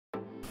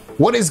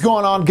What is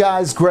going on,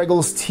 guys?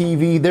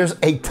 GregglesTV. There's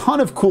a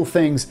ton of cool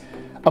things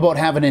about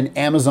having an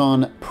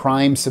Amazon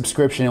Prime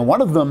subscription, and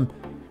one of them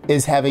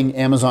is having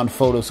Amazon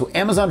Photos. So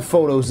Amazon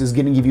Photos is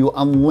going to give you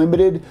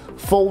unlimited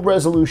full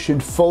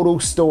resolution photo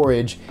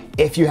storage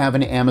if you have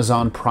an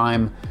Amazon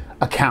Prime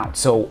account.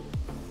 So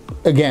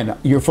again,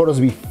 your photos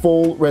will be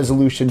full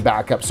resolution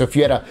backup. So if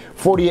you had a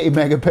 48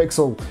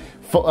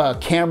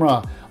 megapixel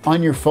camera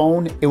on your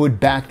phone, it would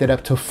back that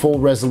up to full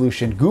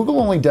resolution. Google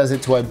only does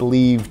it to, I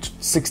believe,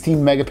 16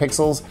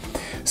 megapixels.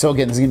 So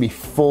again, this is gonna be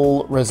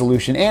full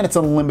resolution and it's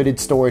unlimited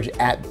storage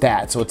at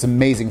that. So it's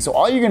amazing. So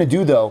all you're gonna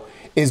do though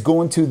is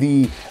go into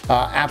the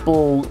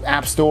Apple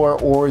App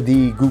Store or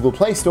the Google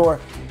Play Store,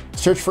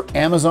 search for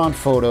Amazon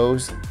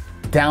Photos,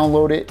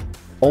 download it,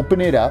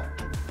 open it up.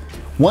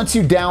 Once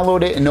you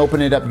download it and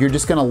open it up, you're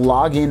just gonna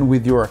log in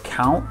with your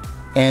account,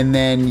 and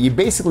then you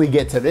basically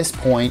get to this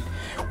point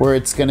where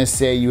it's gonna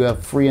say you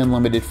have free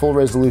unlimited full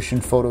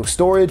resolution photo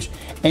storage,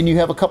 and you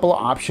have a couple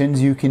of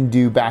options. You can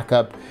do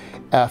backup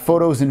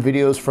photos and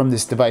videos from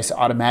this device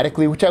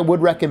automatically, which I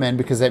would recommend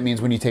because that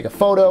means when you take a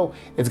photo,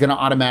 it's gonna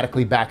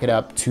automatically back it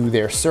up to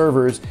their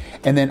servers.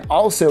 And then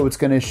also it's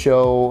gonna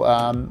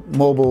show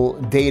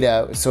mobile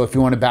data. So if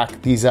you wanna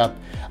back these up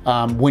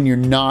when you're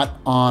not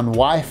on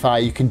Wi-Fi,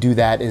 you can do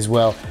that as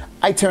well.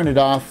 I turn it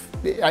off.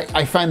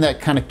 I find that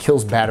kind of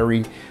kills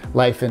battery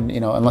life, and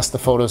unless the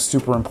photo is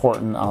super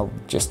important, I'll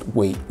just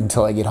wait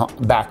until I get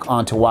back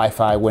onto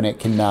Wi-Fi when it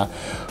can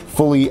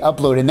fully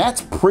upload, and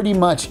that's pretty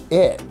much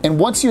it. And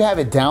once you have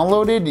it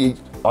downloaded,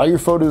 all your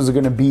photos are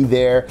going to be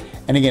there.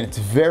 And again, it's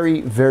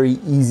very, very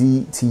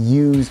easy to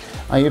use.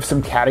 You have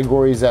some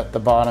categories at the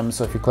bottom.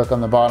 So if you click on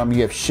the bottom,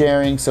 you have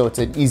sharing. So it's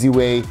an easy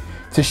way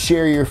to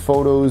share your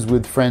photos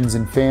with friends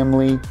and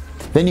family.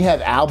 Then you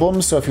have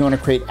albums. So if you want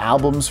to create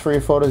albums for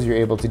your photos, you're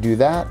able to do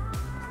that.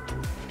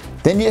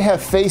 Then you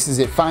have faces.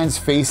 It finds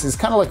faces,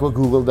 kind of like what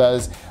Google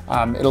does.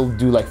 It'll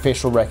do like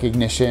facial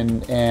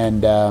recognition,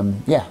 and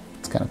yeah,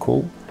 it's kind of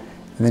cool.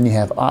 And then you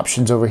have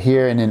options over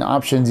here, and in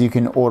options you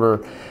can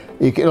order.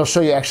 It'll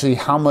show you actually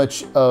how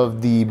much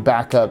of the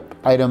backup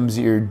items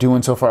you're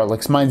doing so far.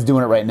 Like mine's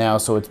doing it right now,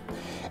 so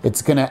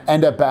it's gonna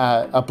end up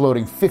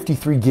uploading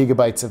 53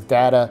 gigabytes of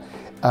data.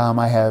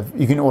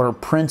 You can order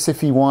prints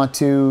if you want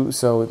to,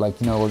 so like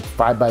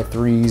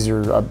 5x3s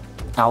or a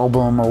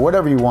album or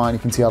whatever you want. You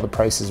can see all the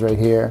prices right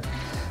here.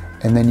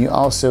 And then you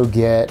also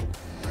get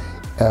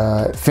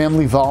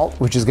Family Vault,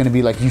 which is going to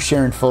be like you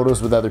sharing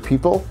photos with other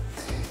people.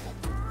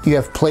 You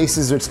have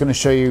places, it's going to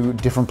show you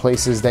different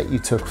places that you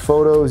took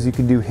photos. You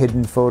can do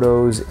hidden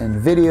photos and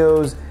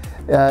videos,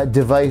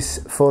 device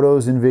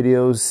photos and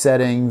videos,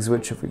 settings,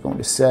 which if we go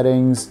into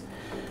settings,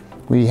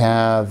 we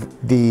have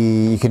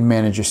you can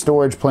manage your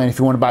storage plan if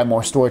you want to buy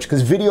more storage,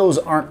 because videos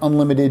aren't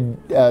unlimited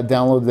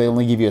download. They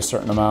only give you a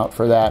certain amount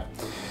for that.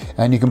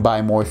 And you can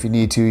buy more if you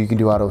need to. You can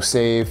do auto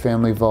save,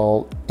 Family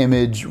Vault,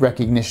 image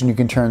recognition. You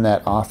can turn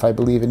that off, I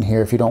believe, in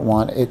here if you don't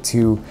want it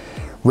to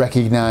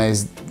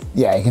recognize.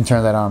 Yeah, you can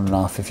turn that on and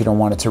off if you don't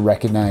want it to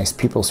recognize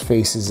people's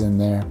faces in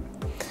there.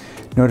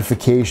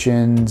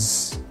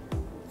 Notifications.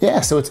 Yeah,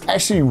 so it's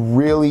actually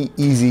really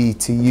easy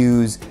to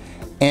use,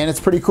 and it's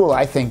pretty cool,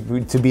 I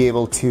think, to be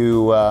able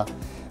to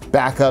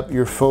back up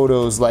your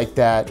photos like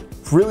that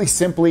really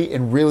simply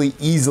and really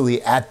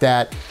easily at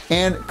that,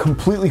 and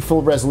completely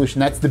full resolution.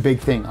 That's the big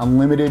thing,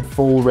 unlimited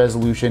full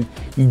resolution.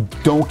 You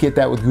don't get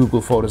that with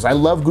Google Photos. I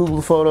love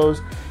Google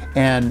Photos,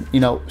 and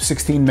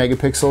 16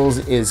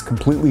 megapixels is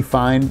completely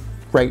fine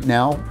right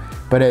now,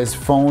 but as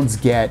phones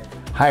get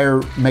higher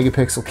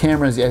megapixel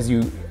cameras, as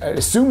you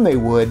assume they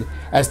would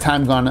as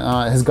time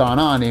has gone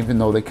on, even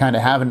though they kind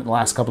of haven't in the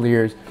last couple of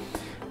years,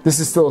 this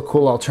is still a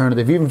cool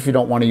alternative. Even if you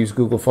don't want to use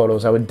Google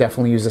Photos, I would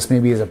definitely use this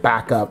maybe as a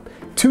backup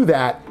to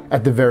that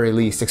at the very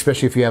least,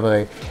 especially if you have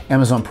a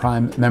Amazon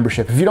Prime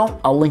membership. If you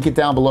don't, I'll link it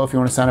down below if you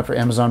want to sign up for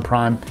Amazon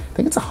Prime. I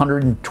think it's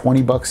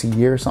 120 bucks a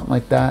year or something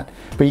like that.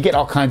 But you get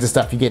all kinds of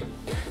stuff. You get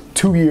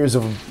 2 years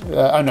of,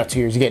 not 2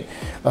 years, you get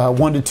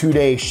 1 to 2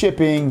 day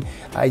shipping,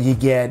 you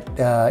get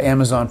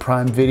Amazon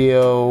Prime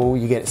Video,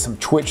 you get some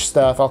Twitch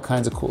stuff, all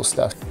kinds of cool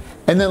stuff.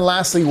 And then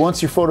lastly,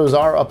 once your photos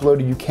are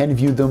uploaded, you can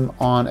view them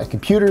on a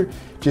computer.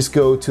 Just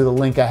go to the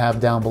link I have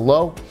down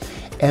below.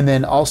 And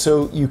then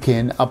also you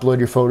can upload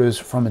your photos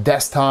from a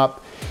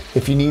desktop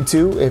if you need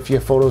to, if you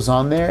have photos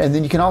on there. And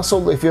then you can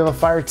also, if you have a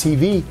Fire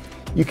TV,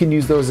 you can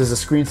use those as a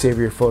screensaver of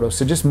your photos.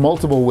 So just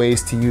multiple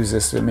ways to use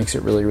this. It makes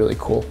it really, really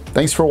cool.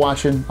 Thanks for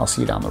watching. I'll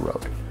see you down the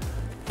road.